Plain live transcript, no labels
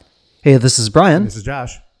Hey, this is Brian. This is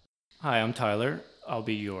Josh. Hi, I'm Tyler. I'll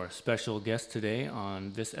be your special guest today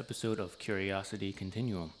on this episode of Curiosity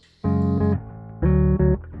Continuum.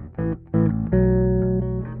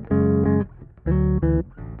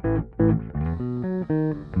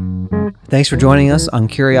 Thanks for joining us on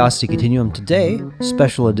Curiosity Continuum today,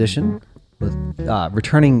 special edition with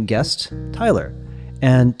returning guest Tyler.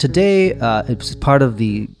 And today it's part of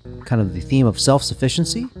the theme of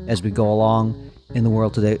self-sufficiency as we go along in the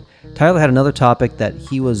world today. Tyler had another topic that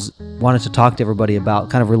he wanted to talk to everybody about,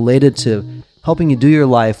 kind of related to helping you do your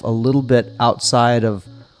life a little bit outside of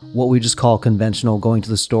what we just call conventional, going to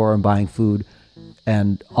the store and buying food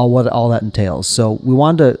and all that entails. So we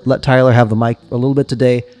wanted to let Tyler have the mic a little bit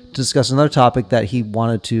today to discuss another topic that he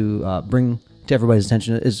wanted to bring to everybody's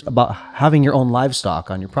attention, is about having your own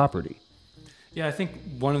livestock on your property. Yeah, I think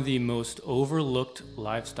one of the most overlooked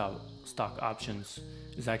livestock options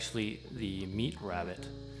is actually the meat rabbit.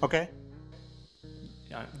 Okay.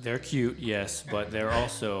 They're cute, yes, but they're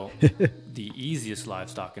also the easiest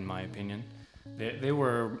livestock in my opinion. They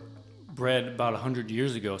were bred about 100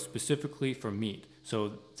 years ago specifically for meat.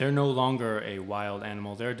 So they're no longer a wild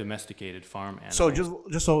animal. They're a domesticated farm animal. So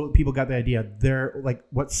just so people got the idea, they're like,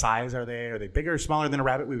 what size are they? Are they bigger or smaller than a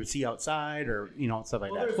rabbit we would see outside, or stuff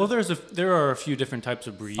like that? Well, there are a few different types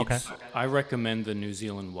of breeds. Okay. I recommend the New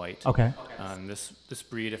Zealand White. Okay. This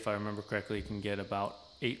breed, if I remember correctly, can get about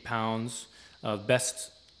 8 pounds.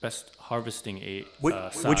 Best harvesting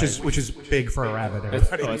size. which is big for a rabbit.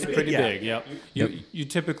 It's pretty Yeah. big. Yeah. You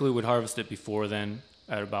typically would harvest it before then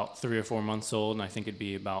at about 3 or 4 months old, and I think it'd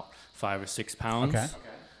be about 5 or 6 pounds. Okay.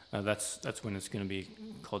 That's when it's going to be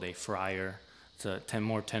called a fryer. It's a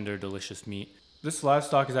more tender, delicious meat. This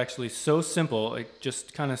livestock is actually so simple. It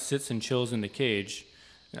just kind of sits and chills in the cage.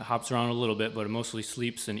 It hops around a little bit, but it mostly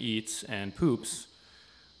sleeps and eats and poops.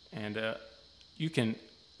 And you can,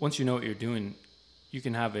 once you know what you're doing, you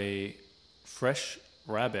can have a fresh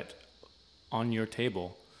rabbit on your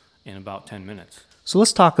table in about 10 minutes. So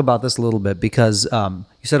let's talk about this a little bit, because you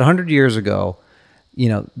said 100 years ago,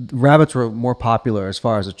 rabbits were more popular as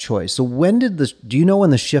far as a choice. So do you know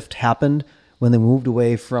when the shift happened, when they moved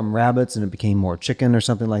away from rabbits and it became more chicken or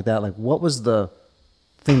something like that? Like, what was the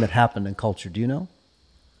thing that happened in culture? Do you know?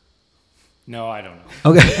 No, I don't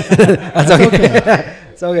know. Okay. That's okay.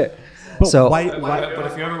 It's okay. But So, But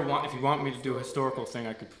if you want me to do a historical thing,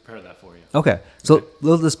 I could prepare that for you. okay. So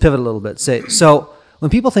let's pivot a little bit. So when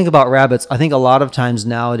people think about rabbits, I think a lot of times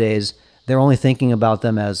nowadays they're only thinking about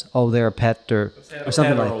them as, they're a pet or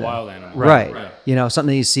something like or a that. wild animal. Right. Something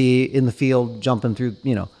that you see in the field jumping through,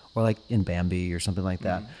 or like in Bambi or something like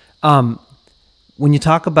that. When you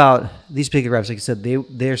talk about these big rabbits, like you said,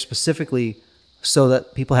 they're specifically so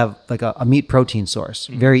that people have like a meat protein source.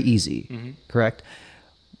 Very easy, correct?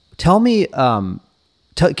 Tell me, can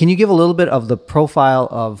you give a little bit of the profile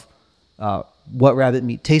of what rabbit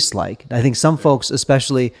meat tastes like? I think some folks,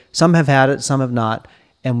 especially, some have had it, some have not.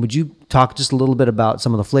 And would you talk just a little bit about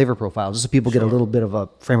some of the flavor profiles, just so people get a little bit of a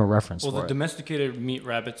frame of reference Well, for the it? domesticated meat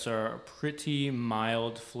rabbits are a pretty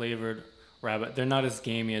mild flavored rabbit. They're not as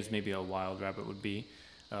gamey as maybe a wild rabbit would be.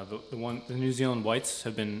 The New Zealand Whites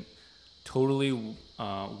have been totally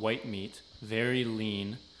white meat, very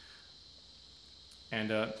lean. And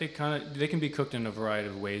they can be cooked in a variety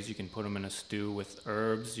of ways. You can put them in a stew with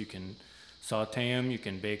herbs. You can saute them. You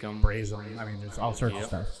can bake them. braise them. I mean, there's all sorts of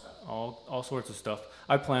stuff. All sorts of stuff.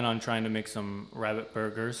 I plan on trying to make some rabbit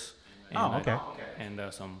burgers. And, okay. And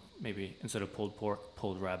some, maybe instead of pulled pork,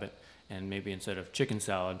 pulled rabbit, and maybe instead of chicken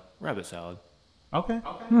salad, rabbit salad. Okay.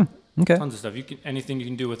 Okay. Tons of stuff. Anything you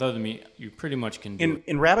can do with other meat, you pretty much can do.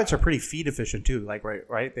 And rabbits are pretty feed efficient too. Like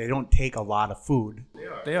right. They don't take a lot of food.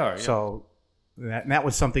 They are. Yeah. So that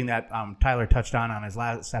was something that Tyler touched on his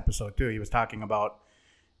last episode too. He was talking about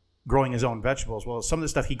growing his own vegetables. Well, some of the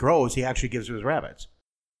stuff he grows, he actually gives to his rabbits.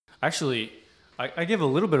 Actually, I give a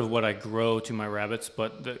little bit of what I grow to my rabbits,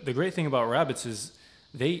 but the great thing about rabbits is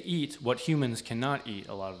they eat what humans cannot eat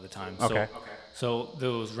a lot of the time. Okay. So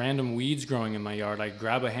those random weeds growing in my yard, I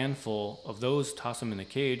grab a handful of those, toss them in the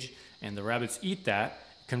cage, and the rabbits eat that,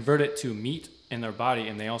 convert it to meat in their body,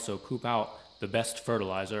 and they also poop out the best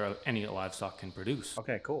fertilizer any livestock can produce.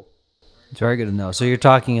 Okay, cool. It's very good to know. So you're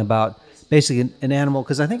talking about basically an animal,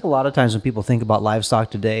 because I think a lot of times when people think about livestock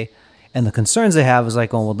today, and the concerns they have is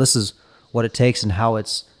like, this is what it takes and how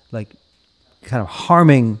it's like kind of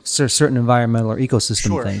harming certain environmental or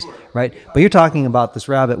ecosystem things, right? But you're talking about this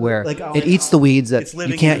rabbit where it eats the weeds that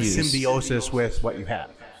you can't use. It's living in symbiosis with what you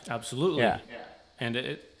have. Absolutely. Yeah.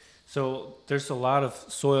 And so there's a lot of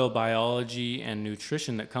soil biology and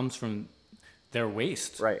nutrition that comes from their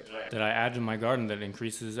waste Right. that I add to my garden that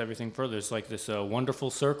increases everything further. It's like this wonderful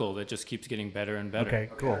circle that just keeps getting better and better. Okay,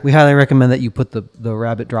 cool. We highly recommend that you put the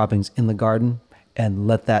rabbit droppings in the garden and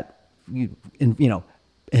let that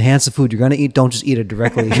enhance the food you're going to eat. Don't just eat it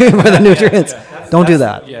directly for the nutrients. Don't do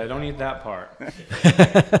that. Yeah, don't eat that part.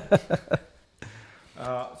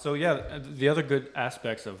 The other good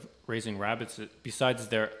aspects of raising rabbits, besides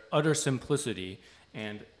their utter simplicity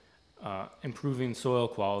and improving soil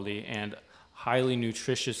quality and highly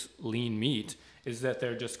nutritious lean meat, is that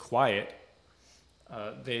they're just quiet.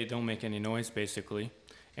 They don't make any noise, basically.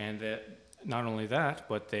 And that not only that,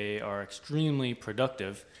 but they are extremely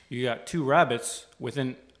productive. You got 2 rabbits,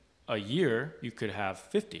 within a year, you could have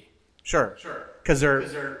 50. Sure. Because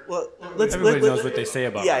they're well. Everybody knows what they say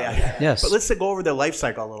about rabbits. Yeah. Yes. But let's go over their life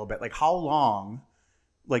cycle a little bit. Like, how long,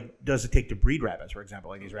 does it take to breed rabbits? For example,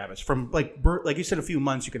 like these rabbits from birth, like you said, a few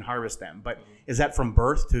months you can harvest them. But is that from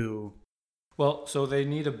birth to? Well, so they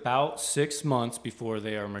need about 6 months before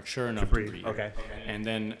they are mature enough to breed. Okay. And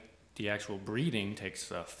then the actual breeding takes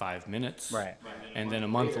 5 minutes. Right. And then a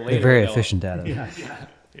month later, They're very they'll- efficient at it. Yeah.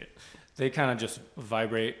 They kind of just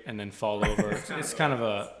vibrate and then fall over. It's kind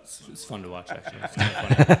of it's fun to watch, actually. It's kind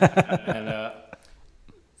of funny.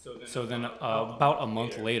 And so then about a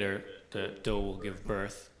month later, the doe will give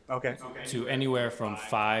birth Okay. to anywhere from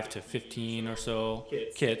 5 to 15 or so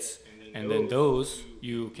kits, and then those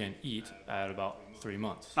you can eat at about 3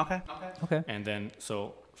 months. Okay. Okay. And then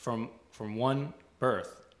so from one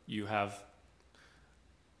birth, you have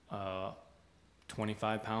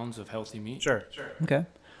 25 pounds of healthy meat. Sure. Okay.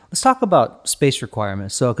 Let's talk about space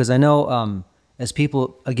requirements. So, because I know as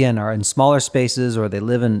people, again, are in smaller spaces or they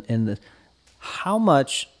live in the, how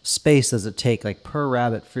much space does it take, like per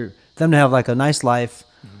rabbit, for them to have like a nice life,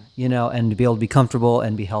 and to be able to be comfortable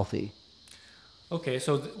and be healthy? Okay,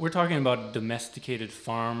 so we're talking about a domesticated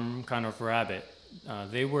farm kind of rabbit.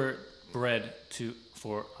 They were bred to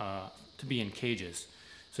be in cages.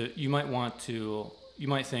 So you might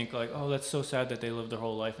think like, oh, that's so sad that they lived their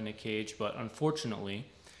whole life in a cage, but unfortunately,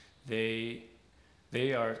 they're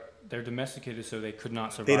domesticated, so they could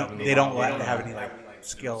not survive. They don't have any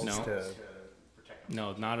skills No. to.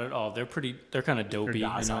 No, not at all. They're kind of dopey,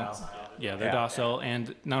 docile. Yeah, they're docile,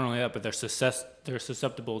 and not only that, but they're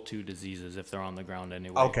susceptible to diseases if they're on the ground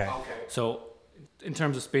anyway. Okay. So, in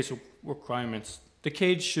terms of space requirements, the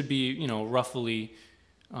cage should be, roughly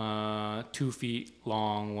 2 feet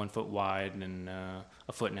long, 1 foot wide, and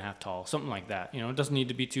a foot and a half tall, something like that. It doesn't need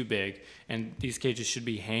to be too big, and these cages should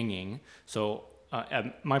be hanging. So,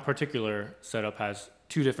 my particular setup has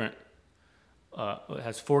it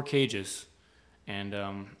has 4 cages,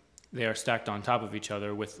 and they are stacked on top of each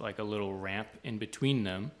other with like a little ramp in between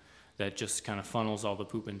them that just kind of funnels all the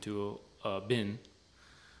poop into a bin,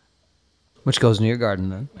 Which goes in your garden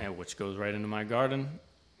then. and which goes right into my garden.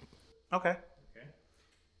 Okay.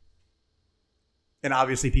 And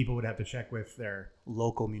obviously, people would have to check with their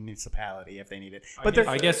local municipality if they need it. But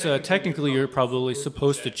I guess technically you're probably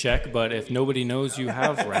supposed to check, but if nobody knows you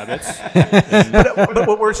have rabbits, but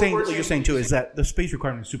what you're saying too, is that the space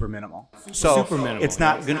requirement is super minimal. So Super minimal, it's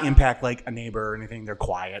not going to impact like a neighbor or anything. They're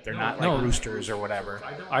quiet. They're not like No. roosters or whatever.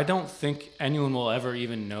 I don't think anyone will ever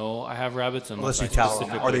even know I have rabbits unless Unless I you tell them,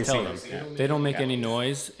 specifically or they tell see them. them. They don't make any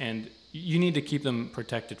noise, and you need to keep them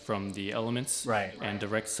protected from the elements, Right. and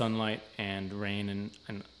direct sunlight and rain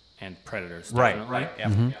and predators. Right. Definitely. Right.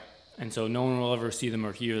 Yeah. And so no one will ever see them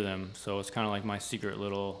or hear them. So it's kind of like my secret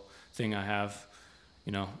little thing I have,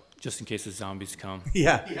 just in case the zombies come.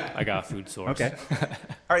 Yeah. I got a food source. Okay.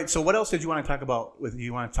 All right. So what else did you want to talk about?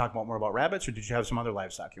 You want to talk about more about rabbits, or did you have some other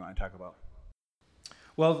livestock you want to talk about?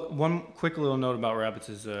 Well, one quick little note about rabbits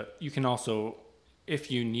is you can also,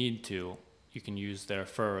 if you need to, you can use their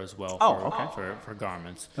fur as well for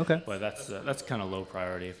garments. Okay. But that's kind of low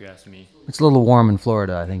priority if you ask me. It's a little warm in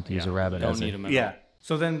Florida, I think, to use a rabbit Don't as need a... them at Yeah. all.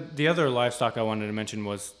 So then the other livestock I wanted to mention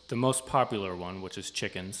was the most popular one, which is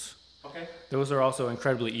chickens. Okay. Those are also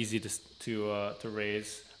incredibly easy to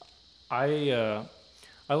raise. I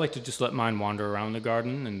like to just let mine wander around the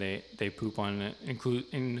garden, and they poop on it.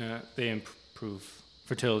 They improve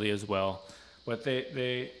fertility as well. But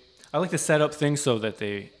I like to set up things so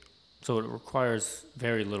it requires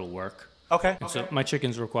very little work. Okay. And so my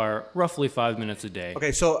chickens require roughly 5 minutes a day.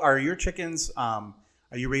 Okay. So are your chickens?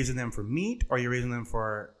 Are you raising them for meat, or are you raising them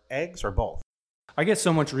for eggs, or both? I get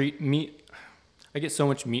so much meat. I get so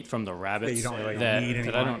much meat from the rabbits That you don't really that need I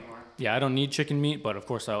anymore? don't. I don't need chicken meat, but of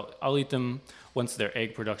course I'll eat them once their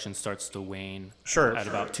egg production starts to wane. Sure. At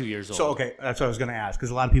about 2 years old. So, okay, that's what I was going to ask, because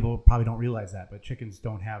a lot of people probably don't realize that, but chickens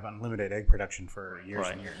don't have unlimited egg production for years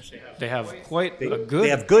and years. They have quite a good. They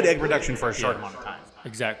have good egg production for a short amount of time.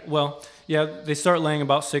 Exactly. Well, yeah, they start laying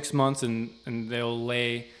about 6 months, and they'll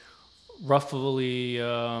lay roughly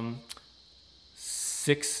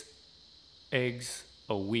 6 eggs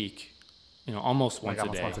a week. Almost once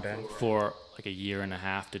a day for like a year and a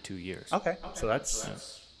half to 2 years. Okay, so that's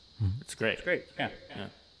it's great. It's great. Yeah.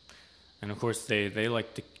 And of course, they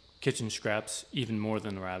like the kitchen scraps even more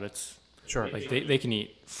than the rabbits. Sure. Like they can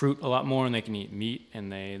eat fruit a lot more, and they can eat meat,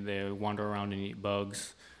 and they wander around and eat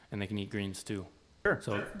bugs, and they can eat greens too. Sure.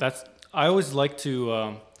 So I always like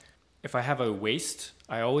to, if I have a waste,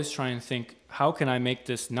 I always try and think, how can I make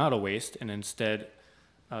this not a waste, and instead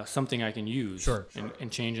something I can use and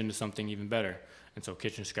change into something even better. And so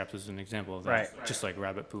kitchen scraps is an example of that. Right. Just like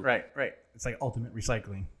rabbit poop. Right. It's like ultimate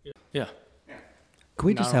recycling. Yeah. Can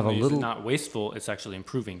we just have a Not only is it little not wasteful, it's actually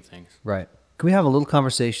improving things. right? Can we have a little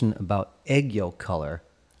conversation about egg yolk color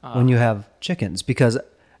when you have chickens? Because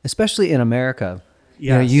especially in America,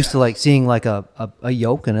 you're used to like seeing like a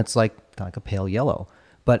yolk and it's like a pale yellow,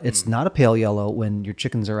 but it's not a pale yellow when your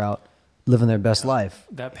chickens are out living their best life.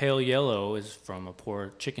 That pale yellow is from a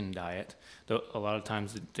poor chicken diet. A lot of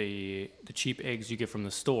times the cheap eggs you get from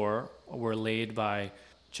the store were laid by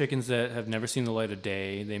chickens that have never seen the light of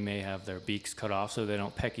day. They may have their beaks cut off so they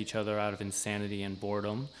don't peck each other out of insanity and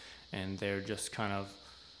boredom, and they're just kind of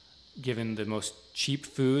given the most cheap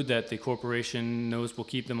food that the corporation knows will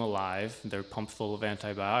keep them alive. They're pumped full of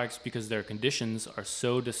antibiotics because their conditions are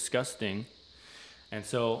so disgusting. And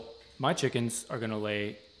so my chickens are going to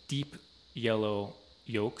lay deep yellow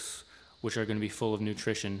yolks, which are going to be full of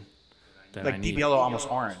nutrition that I Like need. deep yellow, almost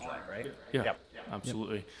orange, right? Yeah, Yep.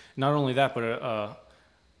 absolutely. Not only that, but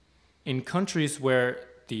in countries where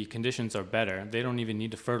the conditions are better, they don't even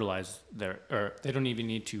need to fertilize they don't even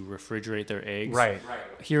need to refrigerate their eggs. Right.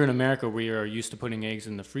 Here in America, we are used to putting eggs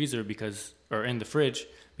in the freezer or in the fridge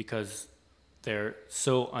because they're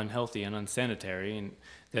so unhealthy and unsanitary, and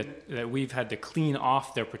that we've had to clean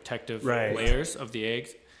off their protective layers of the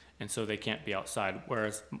eggs, and so they can't be outside.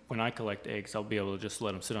 Whereas when I collect eggs, I'll be able to just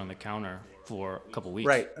let them sit on the counter for a couple weeks.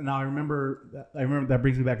 Right. Now I remember that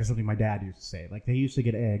brings me back to something my dad used to say. Like they used to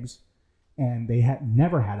get eggs, and they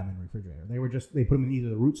never had them in the refrigerator. They put them in either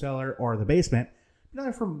the root cellar or the basement. Been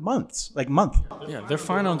there for months, like month. Yeah, they're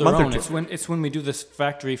fine on their own. It's when we do this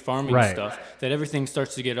factory farming stuff that everything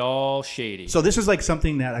starts to get all shady. So this is like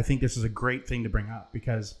something that I think this is a great thing to bring up,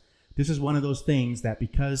 because this is one of those things that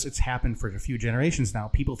because it's happened for a few generations now,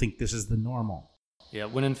 people think this is the normal. Yeah,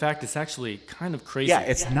 when in fact it's actually kind of crazy. Yeah,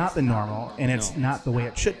 it's not the normal, and it's not the way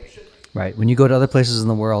it should be. Right. When you go to other places in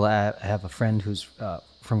the world, I have a friend who's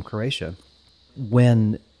from Croatia.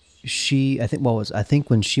 When I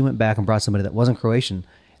think when she went back and brought somebody that wasn't Croatian,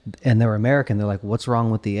 and they were American, they're like, "What's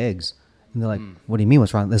wrong with the eggs?" And they're like, "What do you mean?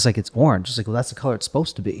 What's wrong?" It's like it's orange. It's like, well, that's the color it's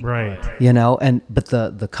supposed to be, Right. But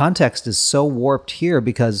the context is so warped here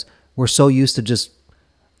because we're so used to just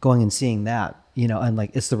going and seeing that, and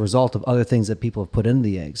like it's the result of other things that people have put into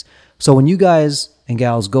the eggs. So when you guys and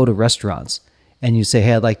gals go to restaurants and you say,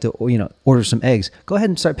 "Hey, I'd like to, order some eggs," go ahead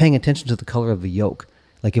and start paying attention to the color of the yolk.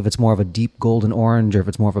 Like if it's more of a deep golden orange, or if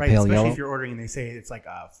it's more of a pale especially yellow. if you're ordering and they say it's like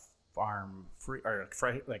a farm free or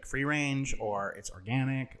free range, or it's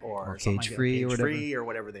organic, or cage free, or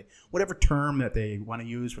whatever term that they want to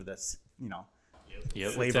use for this,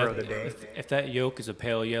 Yep. flavor of the day. If that yolk is a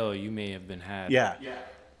pale yellow, you may have been had. Yeah.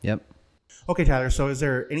 Yep. Okay, Tyler. So is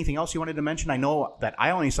there anything else you wanted to mention? I know that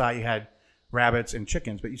I only saw you had rabbits and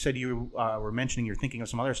chickens, but you said you were mentioning you're thinking of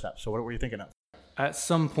some other stuff. So what were you thinking of? At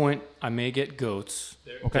some point, I may get goats.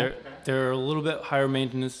 Okay. They're a little bit higher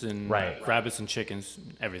maintenance than Right. rabbits and chickens.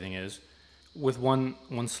 Everything is. With one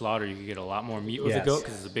slaughter, you can get a lot more meat with a Yes. goat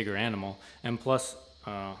because it's a bigger animal. And plus,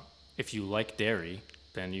 if you like dairy,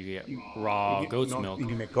 then you get raw goat's milk. You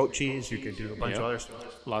can make goat cheese. You could do a bunch of other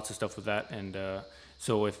stuff. Lots of stuff with that. And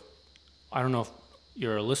so I don't know if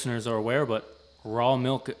your listeners are aware, but raw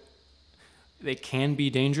milk, they can be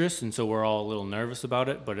dangerous. And so we're all a little nervous about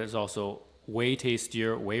it, but it's also way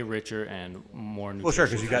tastier, way richer, and more nutritious. Well, sure,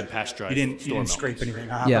 because you got pasteurized. You didn't store milk. scrape anything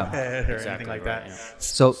off Yeah. of it or Exactly anything like right, that. yeah.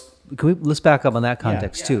 So let's back up on that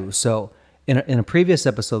context too. So in a previous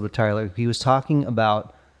episode with Tyler, he was talking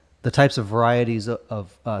about the types of varieties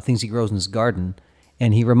of things he grows in his garden,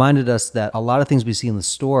 and he reminded us that a lot of things we see in the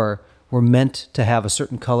store were meant to have a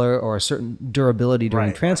certain color or a certain durability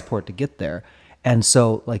during transport to get there. And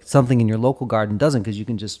so like something in your local garden doesn't, because you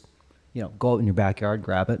can just go out in your backyard,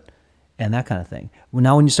 grab it, and that kind of thing. Well,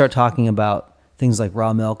 now when you start talking about things like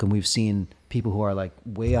raw milk, and we've seen people who are like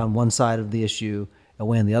way on one side of the issue and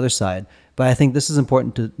way on the other side. But I think this is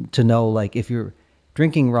important to know, like if you're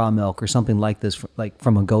drinking raw milk or something like this, like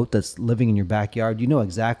from a goat that's living in your backyard, you know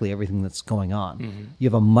exactly everything that's going on. You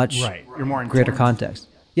have a much Right. You're more in greater tune. context.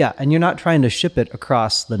 Yeah, and you're not trying to ship it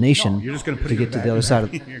across the nation. No, you're just gonna put to it in get to your the other side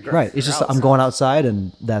of your right. It's just house. I'm going outside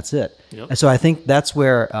and that's it. Yep. And so I think that's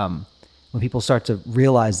where when people start to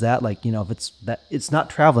realize that, like if it's not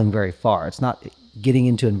traveling very far, it's not getting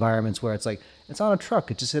into environments where it's like it's on a truck,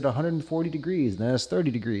 it just hit 140 degrees, and then it's 30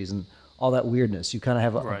 degrees, and all that weirdness. You kind of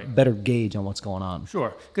have a Right. better gauge on what's going on.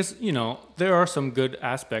 Sure, because there are some good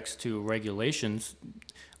aspects to regulations.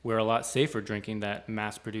 We're a lot safer drinking that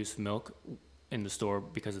mass-produced milk in the store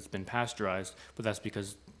because it's been pasteurized, but that's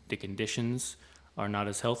because the conditions are not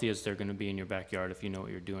as healthy as they're going to be in your backyard if you know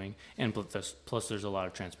what you're doing. And plus there's a lot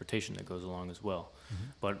of transportation that goes along as well.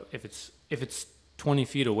 But if it's 20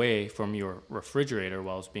 feet away from your refrigerator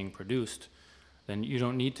while it's being produced, then you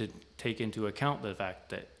don't need to take into account the fact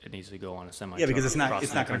that it needs to go on a semi. Yeah, because it's not across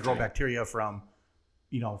the going to grow country. bacteria from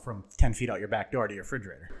 10 feet out your back door to your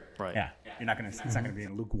refrigerator. Right. Yeah. It's not going to be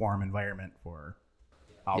in a lukewarm environment for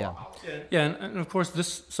how Yeah. long? Yeah, and of course,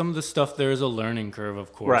 some of this stuff there is a learning curve.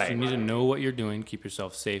 Of course, Right. you need to know what you're doing, keep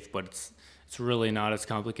yourself safe, but it's really not as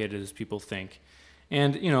complicated as people think.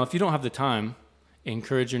 And if you don't have the time,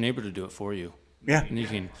 encourage your neighbor to do it for you. Yeah. And you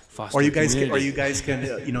can foster. Or you guys can,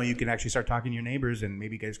 community. you can actually start talking to your neighbors, and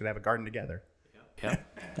maybe you guys could have a garden together. Yeah.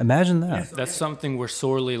 Imagine that. That's something we're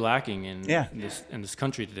sorely lacking in Yeah. this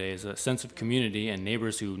country today is a sense of community and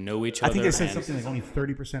neighbors who know each I other. think they said and something like only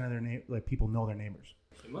 30% of their people know their neighbors.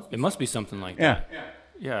 It must be something like Yeah. that.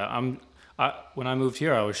 Yeah. When I moved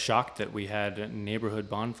here, I was shocked that we had neighborhood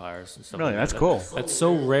bonfires and stuff. Really? like That's that. cool. That's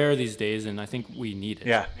so rare these days, and I think we need it.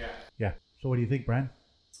 Yeah. So what do you think, Brian?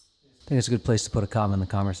 I think it's a good place to put a comma in the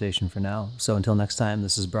conversation for now. So until next time,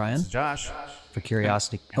 this is Brian Josh. for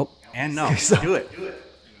Curiosity. Oh, And no. Do it.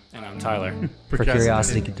 And I'm Tyler. for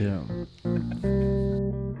Curiosity Continuum.